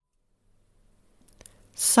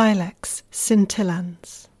Silex,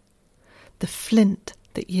 Scintillans, the flint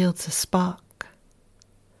that yields a spark.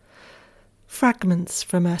 Fragments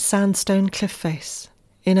from a sandstone cliff face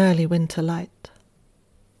in early winter light.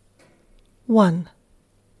 1.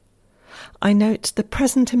 I note the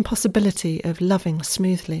present impossibility of loving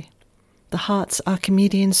smoothly, the heart's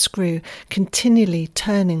Archimedean screw continually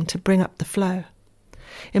turning to bring up the flow.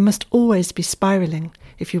 It must always be spiralling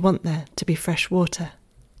if you want there to be fresh water.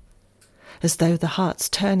 As though the heart's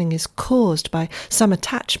turning is caused by some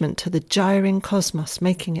attachment to the gyring cosmos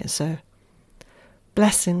making it so.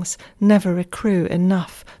 Blessings never accrue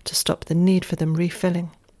enough to stop the need for them refilling.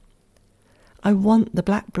 I want the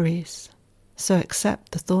blackberries, so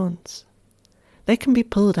accept the thorns. They can be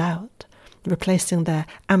pulled out, replacing their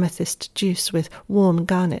amethyst juice with warm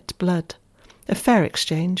garnet blood, a fair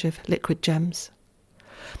exchange of liquid gems.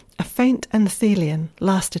 A faint enthelion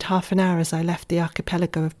lasted half an hour as I left the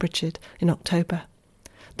archipelago of Bridget in October,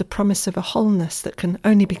 the promise of a wholeness that can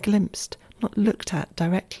only be glimpsed, not looked at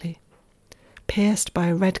directly. Pierced by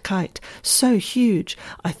a red kite, so huge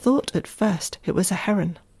I thought at first it was a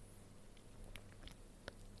heron.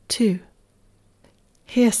 2.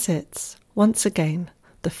 Here sits, once again,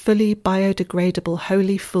 the fully biodegradable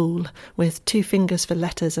holy fool with 2 fingers for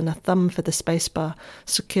letters and a thumb for the spacebar,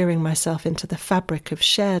 securing myself into the fabric of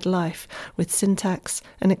shared life with syntax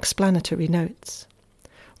and explanatory notes,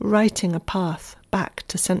 writing a path back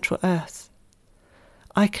to Central Earth.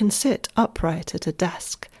 I can sit upright at a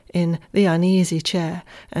desk in the uneasy chair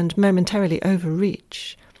and momentarily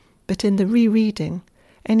overreach, but in the rereading,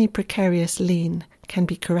 any precarious lean can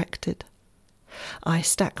be corrected. I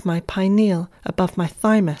stack my pineal above my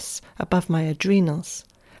thymus, above my adrenals,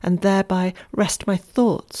 and thereby rest my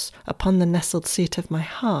thoughts upon the nestled seat of my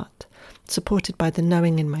heart, supported by the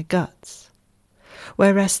knowing in my guts,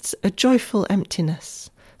 where rests a joyful emptiness,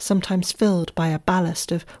 sometimes filled by a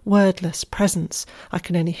ballast of wordless presence I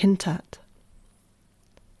can only hint at.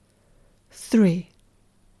 3.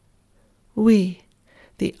 We,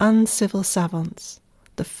 the uncivil savants,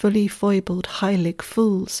 the fully foibled Heilig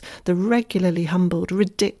fools, the regularly humbled,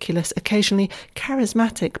 ridiculous, occasionally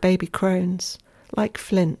charismatic baby crones, like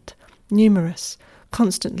flint, numerous,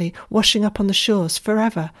 constantly washing up on the shores,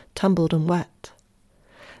 forever tumbled and wet.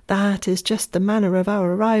 That is just the manner of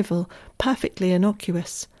our arrival, perfectly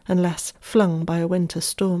innocuous, unless flung by a winter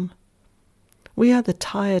storm. We are the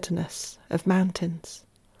tiredness of mountains,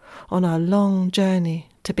 on our long journey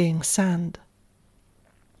to being sand.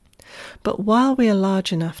 But while we are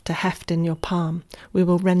large enough to heft in your palm, we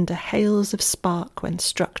will render hails of spark when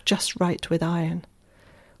struck just right with iron.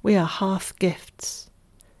 We are half gifts.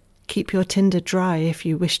 Keep your tinder dry if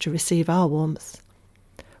you wish to receive our warmth.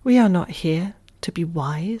 We are not here to be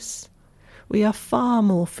wise. We are far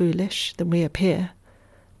more foolish than we appear,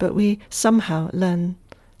 but we somehow learn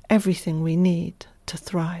everything we need to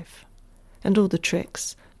thrive, and all the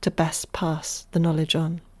tricks to best pass the knowledge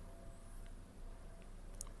on.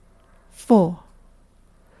 4.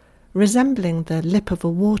 Resembling the lip of a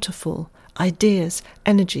waterfall, ideas,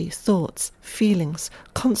 energy, thoughts, feelings,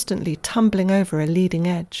 constantly tumbling over a leading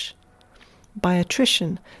edge. By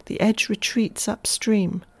attrition, the edge retreats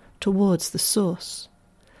upstream, towards the source.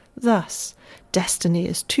 Thus, destiny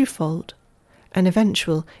is twofold, an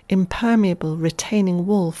eventual, impermeable retaining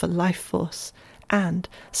wall for life force, and,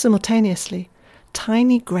 simultaneously,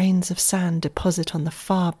 tiny grains of sand deposit on the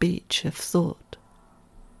far beach of thought.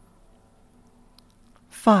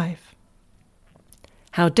 5.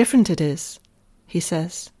 How different it is, he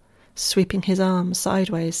says, sweeping his arm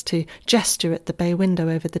sideways to gesture at the bay window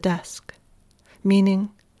over the desk,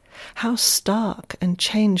 meaning, how stark and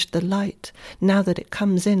changed the light now that it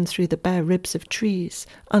comes in through the bare ribs of trees,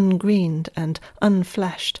 ungreened and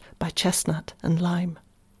unfleshed by chestnut and lime.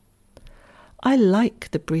 I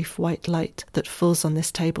like the brief white light that falls on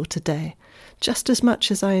this table today, just as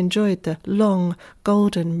much as I enjoyed the long,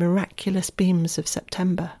 golden, miraculous beams of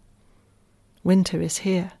September. Winter is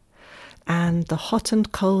here, and the hot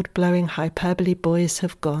and cold-blowing hyperbole boys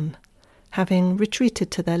have gone, having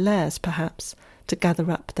retreated to their lairs, perhaps, to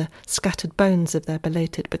gather up the scattered bones of their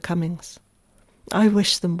belated becomings. I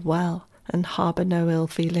wish them well and harbour no ill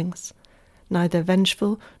feelings, neither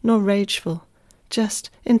vengeful nor rageful, just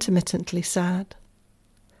intermittently sad.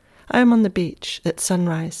 I am on the beach at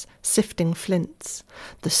sunrise, sifting flints,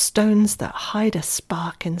 the stones that hide a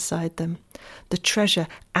spark inside them, the treasure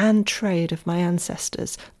and trade of my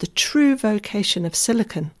ancestors, the true vocation of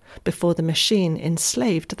silicon before the machine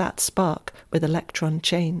enslaved that spark with electron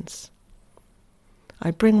chains.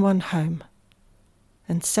 I bring one home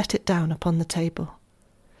and set it down upon the table,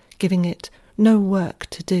 giving it no work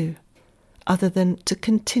to do other than to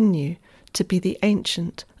continue to be the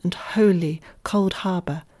ancient and holy cold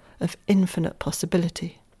harbour of infinite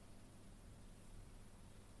possibility.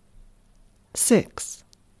 6.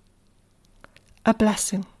 A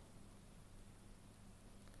blessing.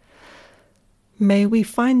 May we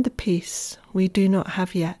find the peace we do not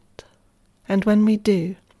have yet, and when we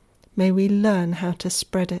do, may we learn how to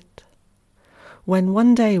spread it. When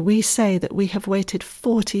one day we say that we have waited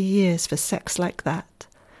 40 years for sex like that,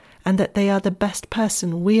 and that they are the best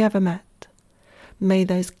person we ever met, may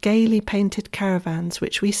those gaily painted caravans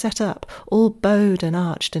which we set up, all bowed and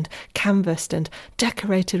arched and canvassed and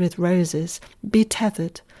decorated with roses, be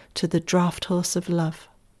tethered to the draught horse of love,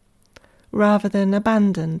 rather than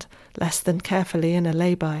abandoned less than carefully in a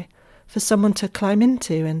lay-by for someone to climb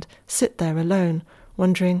into and sit there alone,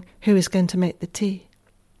 wondering who is going to make the tea.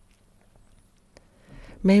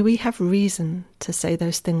 May we have reason to say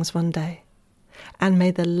those things one day, and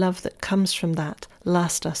may the love that comes from that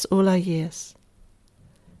last us all our years.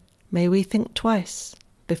 May we think twice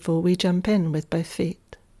before we jump in with both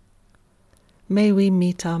feet. May we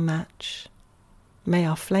meet our match. May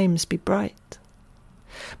our flames be bright.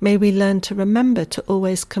 May we learn to remember to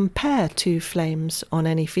always compare two flames on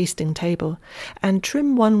any feasting table, and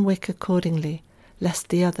trim one wick accordingly, lest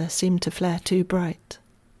the other seem to flare too bright.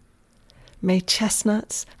 May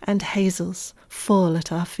chestnuts and hazels fall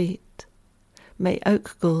at our feet. May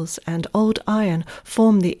oak galls and old iron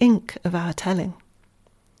form the ink of our telling.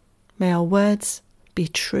 May our words be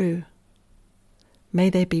true. May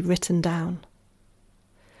they be written down.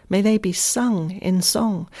 May they be sung in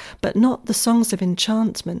song, but not the songs of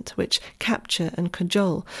enchantment which capture and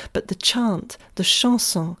cajole, but the chant, the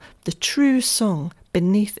chanson, the true song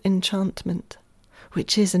beneath enchantment,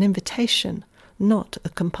 which is an invitation, not a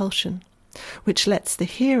compulsion, which lets the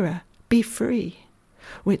hearer be free,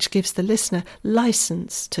 which gives the listener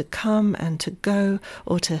license to come and to go,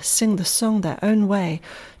 or to sing the song their own way,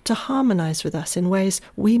 to harmonize with us in ways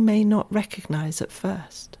we may not recognize at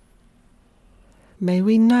first. May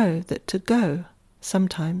we know that to go,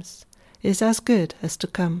 sometimes, is as good as to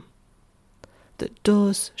come, that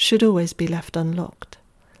doors should always be left unlocked,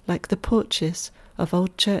 like the porches of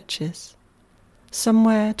old churches,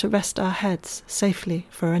 somewhere to rest our heads safely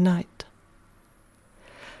for a night.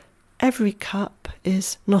 Every cup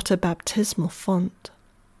is not a baptismal font,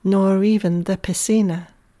 nor even the piscina,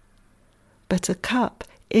 but a cup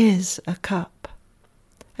is a cup,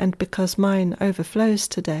 and because mine overflows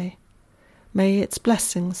today, may its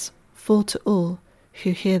blessings fall to all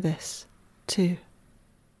who hear this too.